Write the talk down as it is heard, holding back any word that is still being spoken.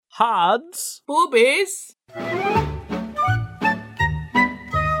Hans. Boobies.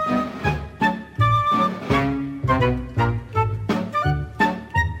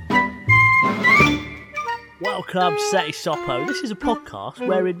 Welcome to Seti Sopo. This is a podcast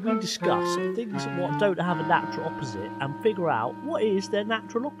wherein we discuss things that don't have a natural opposite and figure out what is their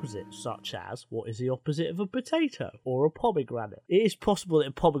natural opposite, such as what is the opposite of a potato or a pomegranate. It is possible that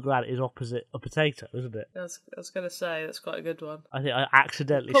a pomegranate is opposite a potato, isn't it? I was going to say, that's quite a good one. I think I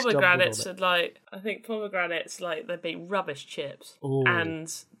accidentally stumbled on it. Pomegranates they'd be rubbish chips. Ooh.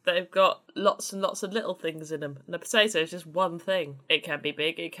 And they've got lots and lots of little things in them. And a potato is just one thing. It can be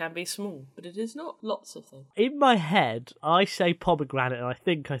big, it can be small, but it is not lots of things. In my head, I say pomegranate and I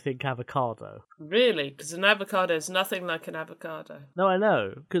think avocado. Really? Because an avocado is nothing like an avocado. No, I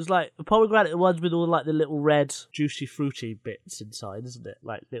know. Because, like, a pomegranate, the ones with all, like, the little red, juicy, fruity bits inside, isn't it?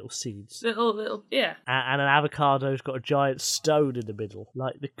 Like, little seeds. Little, yeah. And an avocado's got a giant stone in the middle,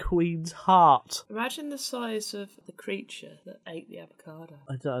 like the Queen's heart. Imagine the size of the creature that ate the avocado.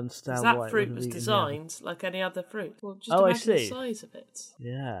 I don't understand why that fruit was designed like any other fruit. Well, just imagine the size of it.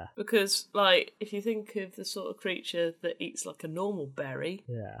 Yeah. Because, like, if you think of the sort of creature that eats like a normal berry,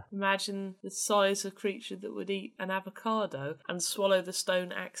 yeah, imagine the size of creature that would eat an avocado and swallow the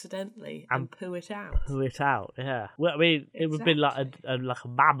stone accidentally and poo it out. Poo it out, yeah. Well, I mean, it would be like a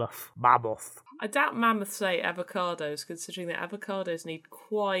mammoth. Mammoth. I doubt mammoths ate avocados, considering that avocados need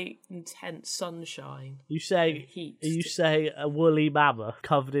quite intense sunshine. You say and heat. You say a woolly mammoth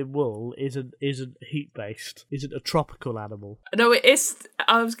covered in wool isn't heat based, isn't a tropical animal. No, it is.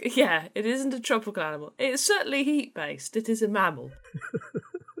 It isn't a tropical animal. It's certainly heat based. It is a mammal.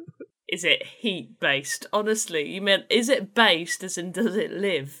 Is it heat based? Honestly, you meant is it based as in does it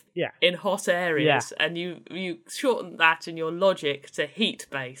live? Yeah. In hot areas, yeah. And you shorten that in your logic to heat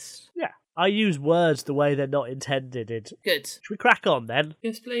based. Yeah. I use words the way they're not intended. Good. Should we crack on then?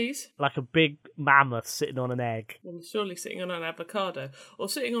 Yes, please. Like a big mammoth sitting on an egg. Well, surely sitting on an avocado. Or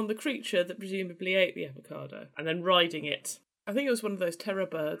sitting on the creature that presumably ate the avocado. And then riding it. I think it was one of those terror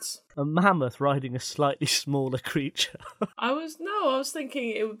birds. A mammoth riding a slightly smaller creature. I was thinking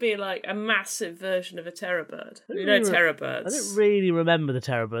it would be like a massive version of a terror bird. Terror birds. I don't really remember the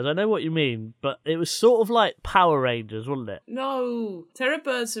terror birds. I know what you mean, but it was sort of like Power Rangers, wasn't it? No, terror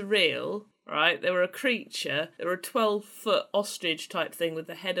birds are real. Right, they were a creature. They were a 12-foot ostrich type thing with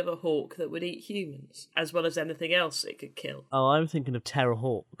the head of a hawk that would eat humans, as well as anything else it could kill. Oh, I'm thinking of Terror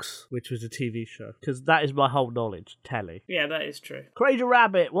Hawks, which was a TV show, because that is my whole knowledge, telly. Yeah, that is true. Crazy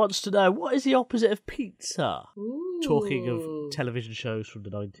Rabbit wants to know, what is the opposite of pizza? Ooh. Talking of television shows from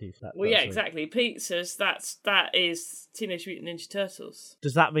the 90s. Yeah, exactly. Pizzas, that is Teenage Mutant Ninja Turtles.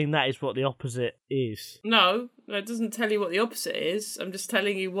 Does that mean that is what the opposite is? No, it doesn't tell you what the opposite is. I'm just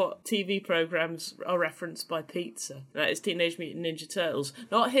telling you what TV programs are referenced by pizza. That is Teenage Mutant Ninja Turtles.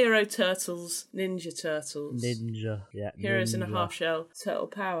 Not Hero Turtles, Ninja Turtles. Ninja, yeah. Heroes in a Half Shell, Turtle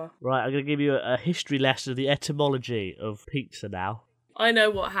Power. Right, I'm going to give you a history lesson of the etymology of pizza now. I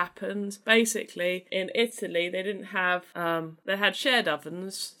know what happened. Basically, in Italy, they didn't have, they had shared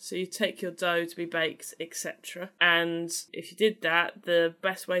ovens, so you take your dough to be baked, etc. And if you did that, the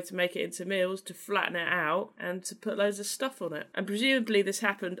best way to make it into meals to flatten it out and to put loads of stuff on it. And presumably this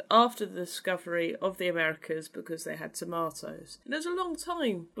happened after the discovery of the Americas because they had tomatoes. And there's a long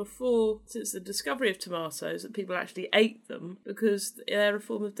time since the discovery of tomatoes, that people actually ate them because they're a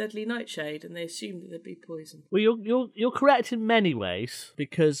form of deadly nightshade and they assumed that they'd be poison. Well, you're correct in many ways.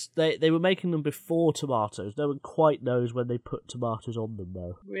 Because they were making them before tomatoes. No one quite knows when they put tomatoes on them,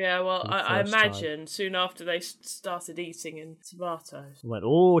 though. Yeah, well, I imagine soon after they started eating in tomatoes. I went,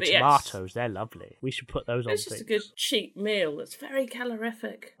 tomatoes, yes. They're lovely. We should put those on things. It's just a good cheap meal that's very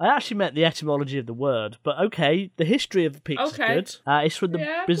calorific. I actually meant the etymology of the word, but okay, the history of the pizza's good. It's from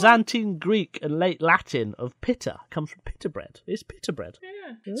the Byzantine Greek and late Latin of pitta. It comes from pita bread. It's pita bread.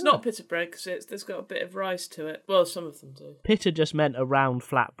 Yeah. It's not pita bread because it's got a bit of rice to it. Well, some of them do. Pitta just meant a round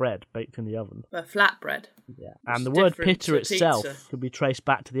flat bread baked in the oven. A flat bread. Yeah. And the word pitta itself could be traced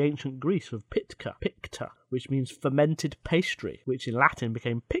back to the ancient Greece of picta, which means fermented pastry, which in Latin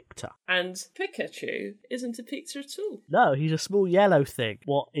became picta. And Pikachu isn't a pizza at all. No, he's a small yellow thing.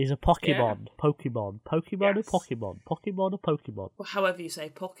 What is a Pokemon? Yeah. Pokemon Yes. or Pokemon? Pokemon or Pokemon? Well, however you say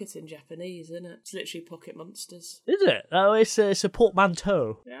pocket in Japanese, isn't it? It's literally pocket monsters. Is it? Oh, it's a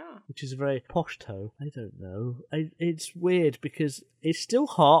portmanteau. Yeah. Which is a very posh toe. I don't know. It's weird because it's still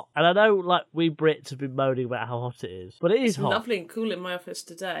hot, and I know like we Brits have been moaning about how hot it is, but it is hot. It's lovely and cool in my office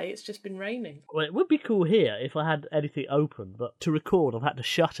today. It's just been raining. Well, it would be cool here. here if I had anything open, but to record I've had to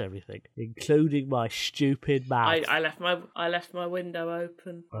shut everything, including my stupid mouth. I left my window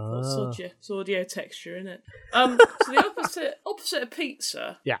open. I thought, it's audio texture in it. So the opposite of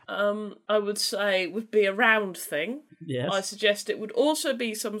pizza, I would say would be a round thing. Yes. I suggest it would also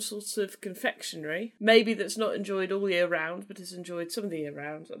be some sort of confectionery, maybe that's not enjoyed all year round, but is enjoyed some of the year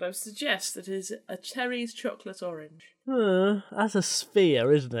round. And I would suggest that it is a Cherry's chocolate orange. That's a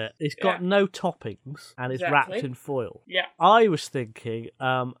sphere, isn't it? It's got no toppings and it's wrapped in foil. Yeah. I was thinking,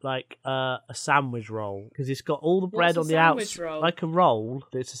 a sandwich roll, because it's got all the bread on the outside, like a roll.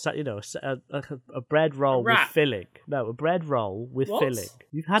 It's a bread roll with filling. No, a bread roll with filling.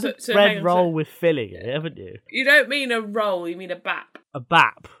 You've had a bread roll with filling in it, haven't you? You don't mean a roll, you mean a bap. A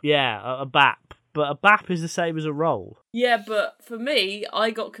bap, yeah, a bap. But a bap is the same as a roll. Yeah, but for me,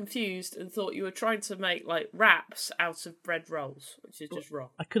 I got confused and thought you were trying to make, wraps out of bread rolls, which is just wrong.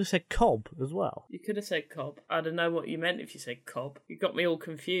 I could have said cob as well. You could have said cob. I don't know what you meant if you said cob. You got me all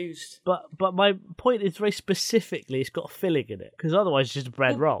confused. But my point is very specifically it's got a filling in it, because otherwise it's just a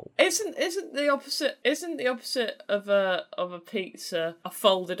bread roll. Isn't the opposite of a pizza a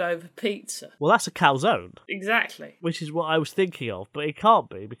folded over pizza? Well, that's a calzone. Exactly. Which is what I was thinking of, but it can't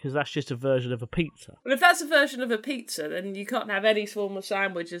be, because that's just a version of a pizza. Well, if that's a version of a pizza, then you can't have any form of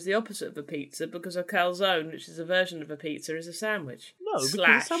sandwich as the opposite of a pizza, because a calzone, which is a version of a pizza, is a sandwich. No, because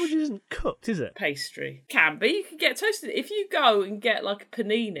the sandwich isn't cooked, is it? Pastry. Can be. You can get toasted. If you go and get a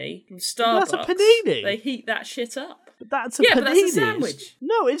panini from Starbucks, that's a panini. They heat that shit up. But that's a panini. But that's a sandwich.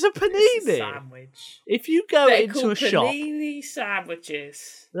 No, it's a panini. It's a sandwich. If you go into a shop... panini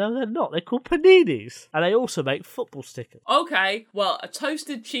sandwiches. No, they're not. They're called paninis. And they also make football stickers. Okay, well, a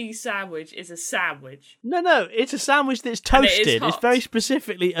toasted cheese sandwich is a sandwich. No, it's a sandwich that's toasted. It's very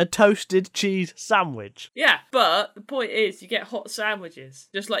specifically a toasted cheese sandwich. Yeah, but the point is you get hot sandwiches,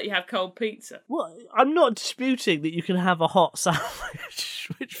 just like you have cold pizza. Well, I'm not disputing that you can have a hot sandwich,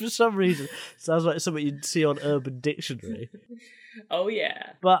 which for some reason sounds like something you'd see on Urban Dictionary. Oh,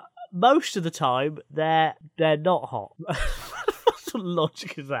 yeah. But most of the time, they're not hot. What sort of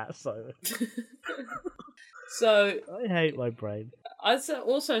logic is that, Simon? So I hate my brain. I'd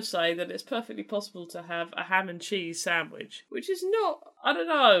also say that it's perfectly possible to have a ham and cheese sandwich, which is not, I don't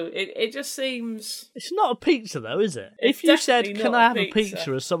know, it just seems... It's not a pizza though, is it? If you said, can I have a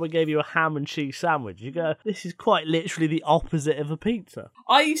pizza, and someone gave you a ham and cheese sandwich, you go, this is quite literally the opposite of a pizza.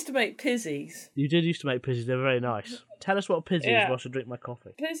 I used to make pizzies. You did used to make pizzies, they're very nice. Tell us what a pizzy is whilst I drink my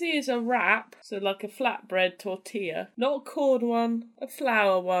coffee. Pizzy is a wrap, so like a flatbread tortilla. Not a corn one, a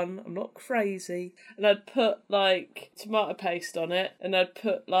flour one. I'm not crazy. And I'd put tomato paste on it, and I'd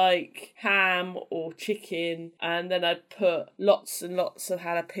put ham or chicken, and then I'd put lots and lots of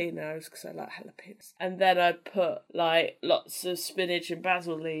jalapenos, because I like jalapenos. And then I'd put lots of spinach and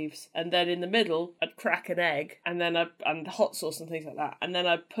basil leaves, and then in the middle I'd crack an egg, and then and hot sauce and things like that. And then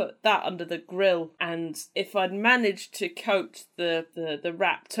I'd put that under the grill, and if I'd managed to coat the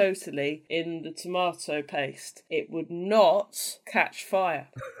wrap totally in the tomato paste, it would not catch fire.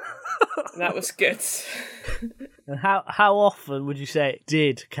 And that was good. And how often would you say it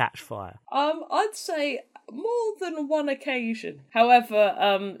did catch fire? I'd say more than one occasion. However,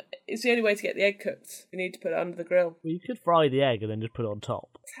 it's the only way to get the egg cooked. You need to put it under the grill. Well, you could fry the egg and then just put it on top.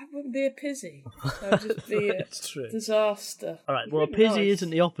 That wouldn't be a pizzy. That would just be a disaster. All right, well, a pizzy isn't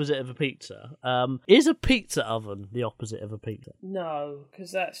the opposite of a pizza. Is a pizza oven the opposite of a pizza? No,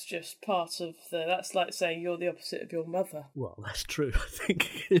 because that's just part of that's like saying you're the opposite of your mother. Well, that's true, I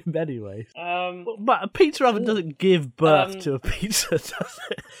think, in many ways. But a pizza oven doesn't give birth to a pizza, does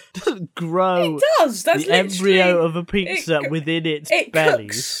it? It doesn't grow. It does. That's the embryo of a pizza within its belly.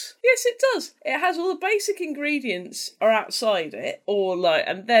 Cooks. Yes, it does. It has all the basic ingredients are outside it,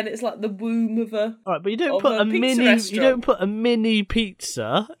 and then it's like the womb of a. All right, but you don't put a mini. Restaurant. You don't put a mini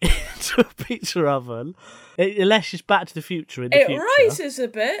pizza into a pizza oven. Unless it's Back to the Future in the future. It rises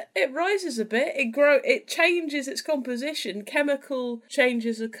a bit. It changes its composition. Chemical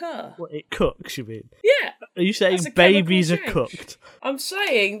changes occur. What, it cooks, you mean? Yeah. Are you saying babies are cooked? I'm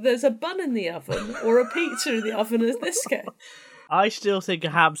saying there's a bun in the oven or a pizza in the oven as this case. I still think a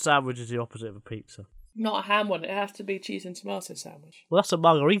ham sandwich is the opposite of a pizza. Not a ham one, it has to be cheese and tomato sandwich. Well, that's a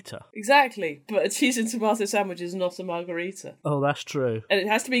margarita. Exactly, but a cheese and tomato sandwich is not a margarita. Oh, that's true. And it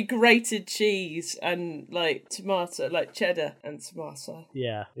has to be grated cheese and tomato, cheddar and tomato.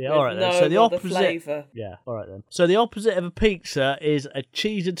 Yeah, all right then. So the opposite flavour. Yeah, all right then. So the opposite of a pizza is a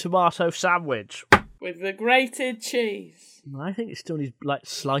cheese and tomato sandwich. With the grated cheese. I think it still needs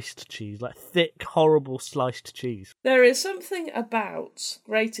sliced cheese, thick, horrible sliced cheese. There is something about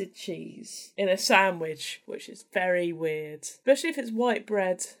grated cheese in a sandwich which is very weird, especially if it's white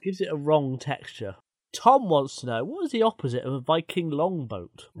bread. Gives it a wrong texture. Tom wants to know, what is the opposite of a Viking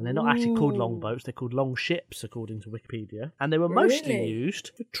longboat? And they're not actually called longboats, they're called longships, according to Wikipedia. And they were mostly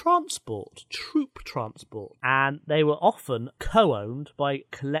used for transport, troop transport. And they were often co-owned by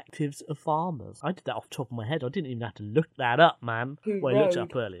collectives of farmers. I did that off the top of my head. I didn't even have to look that up, man. I looked it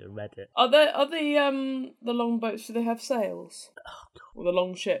up earlier and read it. Are the longboats, do they have sails? Oh, God. Or the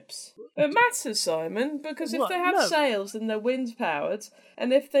longships? It matters, Simon, because if they have sails, then they're wind-powered.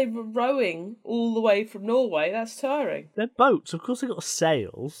 And if they were rowing all the way from Norway, that's tiring. They're boats. Of course they've got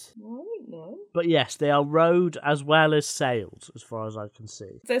sails. I don't know. But yes, they are rowed as well as sailed, as far as I can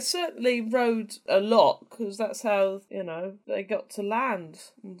see. They're certainly rowed a lot, because that's how, they got to land.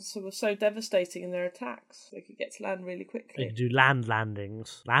 And so were so devastating in their attacks. They could get to land really quickly. They could do land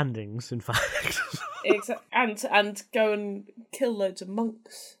landings. Landings, in fact. Exactly. And go and kill loads of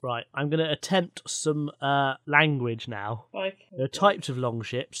monks. Right, I'm going to attempt some language now. There are types of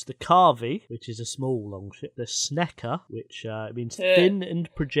longships. The Carvey, which is a small longship. The Snekker, which means thin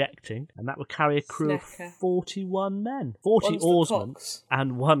and projecting. And that would carry a crew of 41 men. 40 oarsmen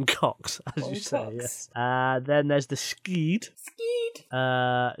and 1 cox, as you say, yes. Then there's the Skeed.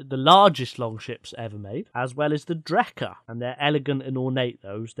 The largest longships ever made, as well as the Drekker. And they're elegant and ornate,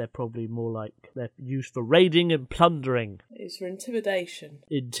 those. They're probably more like, they're used for raiding and plundering. It's for intimidation.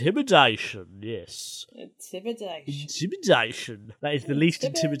 Intimidation, yes. Intimidation. That is the least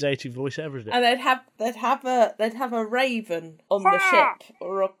intimidating voice ever, isn't it? And they'd have a raven on the ship,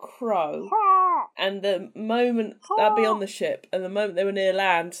 or a crow. And the moment that'd be on the ship, and the moment they were near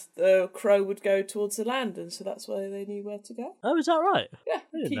land, the crow would go towards the land, and so that's why they knew where to go. Oh, is that right? Yeah,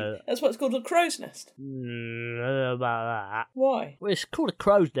 I didn't know that. That's what's called a crow's nest. I don't know about that. Why? Well, it's called a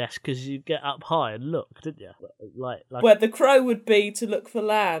crow's nest because you get up high and look, didn't you? Like where the crow would be to look for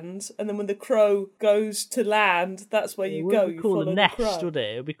land, and then when the crow goes to land, that's where you go. You call follow a nest, the crow. would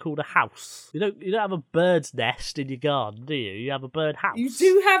it? It would be called a house. You don't have a bird's nest in your garden, do you? You have a bird house. You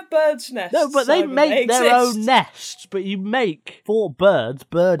do have birds' nests. No, but Simon. they make their own nests. But you make for birds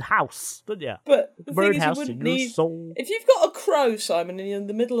bird house, don't you? But the bird thing is, house you wouldn't in your need. soul. If you've got a crow, Simon, and you're in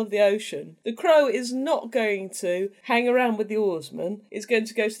the middle of the ocean, the crow is not going to hang around with the oarsman. It's going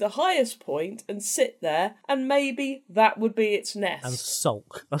to go to the highest point and sit there, and maybe that would be its nest. And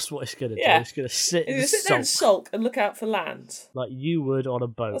sulk. That's what it's going to do. Yeah. It's going to sit and sit there and sulk and look out for land. like you would on a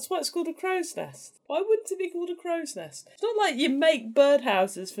boat. That's why it's called a crow's nest. Why wouldn't it be called a crow's nest? It's not like you make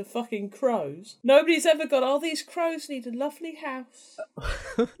birdhouses for fucking crows. Nobody's ever gone, these crows need a lovely house.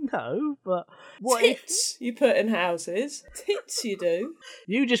 No, but what tits you put in houses. Tits you do.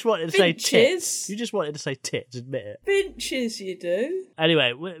 You just wanted to say tits. You just wanted to say tits, admit it. Finches you do.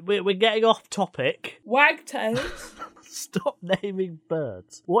 Anyway, we're getting off topic. Wagtails. Stop naming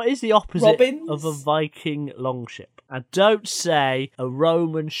birds. What is the opposite of a Viking longship? And don't say a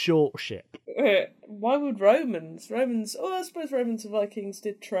Roman short ship. Why would Romans? I suppose Romans and Vikings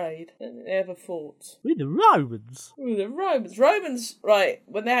did trade. They ever fought. With the Romans? With the Romans. Romans, right,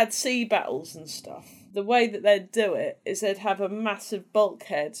 when they had sea battles and stuff, the way that they'd do it is they'd have a massive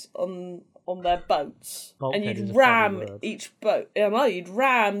bulkhead on their boats. Bulkhead and you'd is a ram funny word. each boat. You'd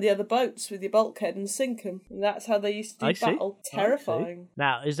ram the other boats with your bulkhead and sink them. And that's how they used to do battle. Terrifying.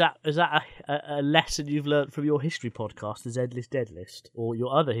 Now, is that a lesson you've learnt from your history podcast, the Zedlist Deadlist, or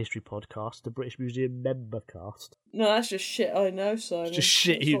your other history podcast, the British Museum Membercast? No, that's just shit I know, Simon. It's just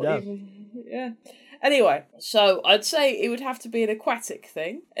shit that's you know. Yeah. Anyway, so I'd say it would have to be an aquatic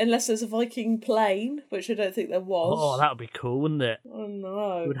thing, unless there's a Viking plane, which I don't think there was. Oh, that would be cool, wouldn't it? Oh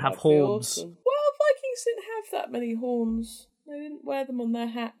no. It would have horns. Awesome. Well, Vikings didn't have that many horns. They didn't wear them on their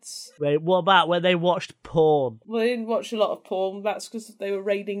hats. Wait, what about when they watched porn? Well, they didn't watch a lot of porn. That's because they were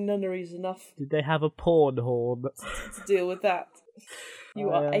raiding nunneries enough Did they have a porn horn? to deal with that. You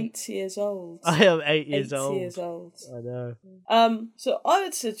are 8 years old. I am 8 years old. 8 years old. I know. So I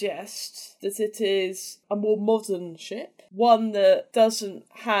would suggest that it is a more modern ship, one that doesn't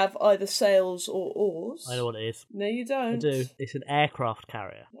have either sails or oars. I know what it is. No, you don't. I do. It's an aircraft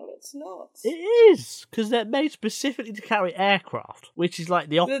carrier. No, it's not. It is, because they're made specifically to carry aircraft, which is like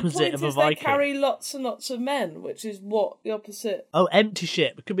the opposite of a Viking. They carry lots and lots of men, which is what the opposite. Oh, empty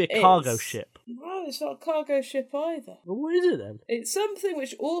ship. It could be a cargo ship. No, it's not a cargo ship either. Well, what is it then? It's something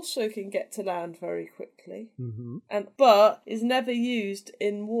which also can get to land very quickly, mm-hmm. but is never used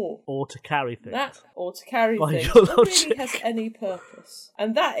in war. Or to carry things. Or to carry things. Your That logic. really has any purpose.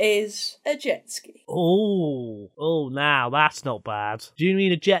 And that is a jet ski. Oh, now that's not bad. Do you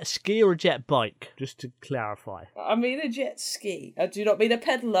mean a jet ski or a jet bike? Just to clarify. I mean a jet ski. I do not mean a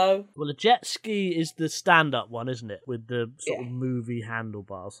pedalo. Well, a jet ski is the stand-up one, isn't it? With the sort of movie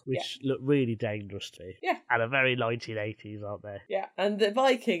handlebars, which look really dangerous. dangerous to me. Yeah. And are very 1980s, aren't they? Yeah, and the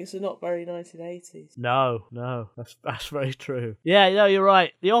Vikings are not very 1980s. No, that's very true. Yeah, no, you're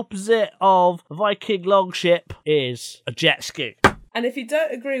right. The opposite of a Viking Longship is a jet ski. And if you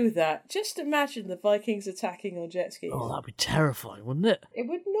don't agree with that, just imagine the Vikings attacking on jet skis. Oh, that'd be terrifying, wouldn't it? It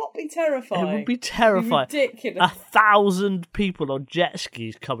would not be terrifying. It would be terrifying. It would be ridiculous. 1,000 people on jet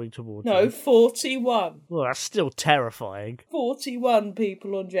skis coming towards you. No, 41. Well, that's still terrifying. 41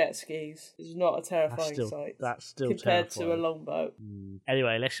 people on jet skis is not a terrifying sight. That's still compared terrifying. to a longboat.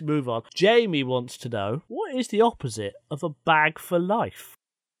 Anyway, let's move on. Jamie wants to know, what is the opposite of a bag for life?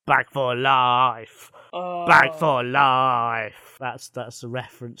 Bag for life. Bag for life. That's a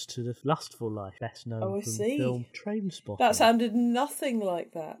reference to the Lustful Life, best known from film Trainspotting. That sounded nothing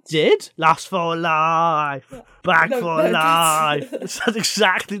like that. Did? Lustful Life. Bag for life. It sounds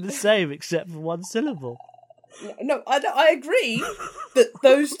exactly the same except for one syllable. No, I agree that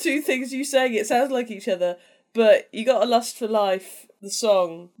those two things you saying it sounds like each other, but you got a Lust for Life. The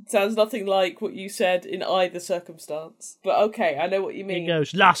song sounds nothing like what you said in either circumstance. But okay, I know what you mean. It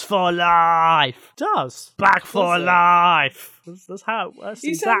goes, Lust for life. It does. Back for life. That's how, that's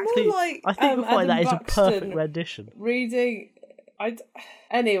you exactly. Sound more like, I think you'll find that is a perfect rendition. Reading.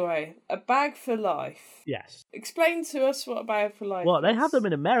 Anyway, a bag for life. Yes. Explain to us what a bag for life is. Well, they have them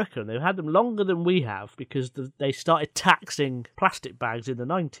in America, and they've had them longer than we have because they started taxing plastic bags in the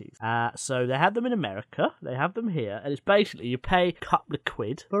 90s. So they have them in America, they have them here, and it's basically you pay a couple of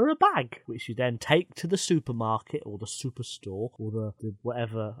quid for a bag, which you then take to the supermarket or the superstore or the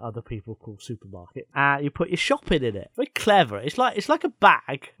whatever other people call supermarket, and you put your shopping in it. Very clever. It's like a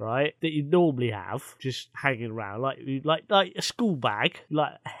bag, right, that you normally have just hanging around, like a school bag,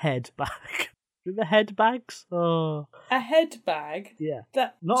 like a head bag. The head bags? Oh. A head bag? Yeah.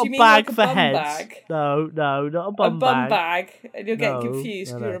 Not a bag like for heads. Bag? No, not a bum bag. A bum bag. And you're getting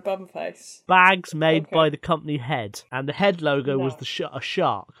confused because you're a bum face. Bags made by the company Head. And the Head logo was a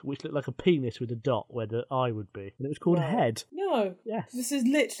shark, which looked like a penis with a dot where the eye would be. And it was called Head. No. Yes. This is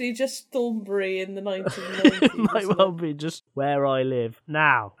literally just Thornbury in the 1990s. It might well be just where I live.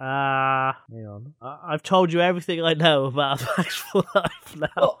 Now, hang on. I've told you everything I know about Bags for Life now.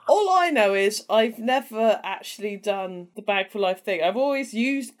 Well, all I know is I've never actually done the bag for life thing. I've always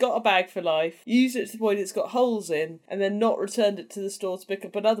got a bag for life, used it to the point it's got holes in, and then not returned it to the store to pick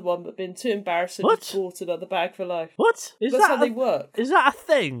up another one, but been too embarrassed and just bought another bag for life. What? That's how they work. Is that a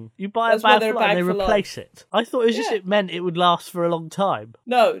thing? You buy a bag for life and they replace it? I thought it meant it would last for a long time.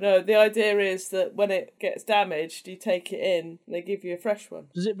 No, the idea is that when it gets damaged, you take it in and they give you a fresh one.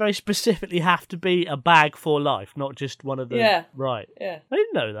 Does it very specifically have to be a bag for life, not just one of the... Yeah. Right. Yeah. I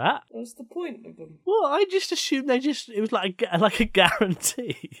didn't know that. What's the point of them? Well, I just assumed it was like a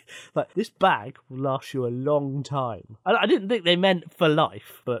guarantee. Like, this bag will last you a long time. I didn't think they meant for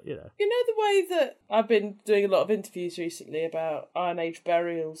life, but, you know. You know the way that I've been doing a lot of interviews recently about Iron Age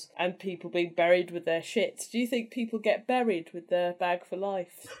burials and people being buried with their shit. Do you think people get buried with their bag for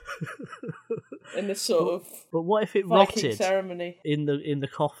life? In this sort of but what if it Viking rotted ceremony in the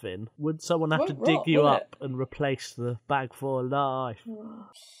coffin? Would someone have to dig you up and replace the bag for life?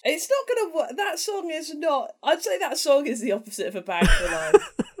 It's not going to work. That song is not... I'd say that song is the opposite of a bag for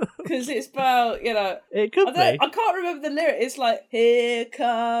life. Because it's about, It could be. I can't remember the lyric. It's like, here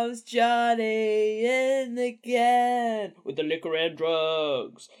comes Johnny in again with the liquor and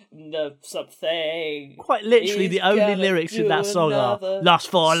drugs and the something. Quite literally, the only lyrics in that song are "Lust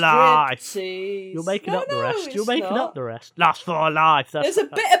for life." You're making up the rest. You're making up the rest. Lust for life. There's a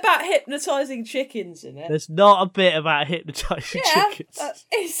bit about hypnotising chickens in it. There's not a bit about hypnotising chickens. There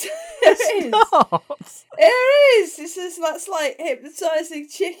is. Not. There is. It says that's like hypnotising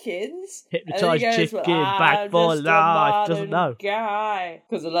chickens. Hypnotised chicken, back for life. Doesn't know. Guy.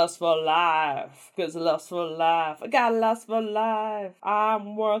 Because of lust for life. Because of lust for life. I got lust for life.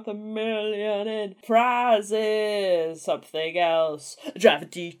 I'm worth $1 million in prizes. Something else. Drive a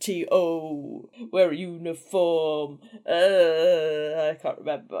GTO. Wear a uniform. I can't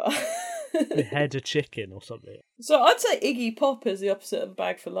remember. The head of chicken or something. So I'd say Iggy Pop is the opposite of a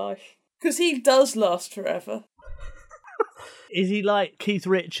bag for life. Because he does last forever. Is he like Keith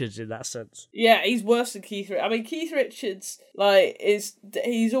Richards in that sense? Yeah, he's worse than Keith Richards. I mean, Keith Richards,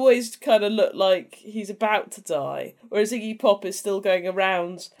 he's always kind of looked like he's about to die, whereas Iggy Pop is still going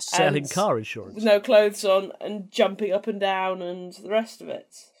around selling car insurance with no clothes on and jumping up and down and the rest of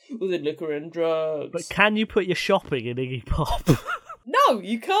it with the liquor and drugs. But can you put your shopping in Iggy Pop? No,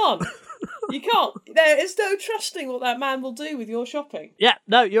 you can't. You can't. There is no trusting what that man will do with your shopping. Yeah,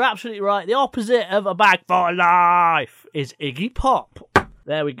 no, you're absolutely right. The opposite of a bag for life is Iggy Pop.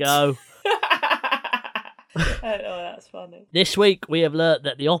 There we go. Oh, that's funny. This week we have learnt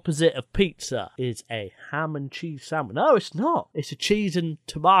that the opposite of pizza is a ham and cheese sandwich. No, it's not. It's a cheese and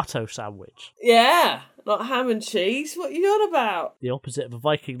tomato sandwich. Yeah, not ham and cheese. What are you on about? The opposite of a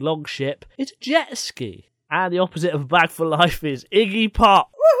Viking Longship is a jet ski. And the opposite of a bag for life is Iggy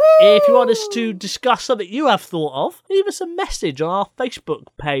Pop. Woohoo! If you want us to discuss something you have thought of, leave us a message on our Facebook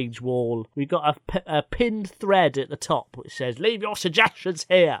page wall. We've got a pinned thread at the top which says, leave your suggestions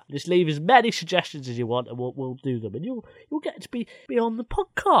here. Just leave as many suggestions as you want and we'll do them. And you'll get to be on the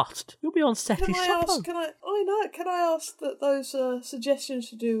podcast. You'll be on SETI Suppo. Can I ask that those suggestions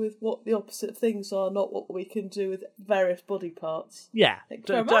to do with what the opposite things are, not what we can do with various body parts? Yeah, Thank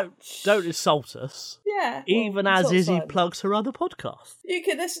you very much. don't insult us. Yeah. Even well, as Izzy fine. plugs her other podcast. You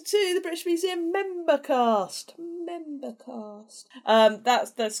can listen to the British Museum Membercast.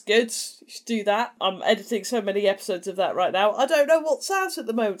 That's good. You should do that. I'm editing so many episodes of that right now. I don't know what's out at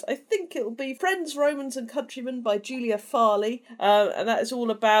the moment. I think it'll be Friends, Romans and Countrymen by Julia Farley. And that is all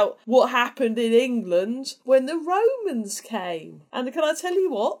about what happened in England when the Romans came. And can I tell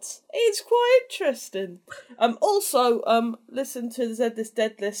you what? It's quite interesting. Also, listen to the Z List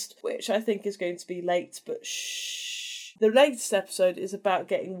Dead List, which I think is going to be late, but shh. The latest episode is about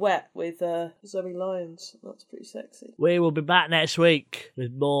getting wet with Zoe Lyons. That's pretty sexy. We will be back next week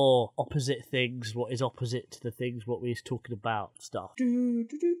with more opposite things. What is opposite to the things what we was talking about stuff.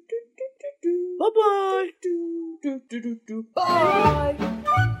 Bye-bye.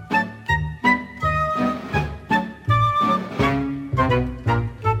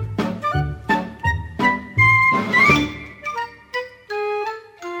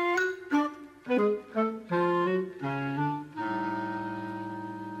 Bye.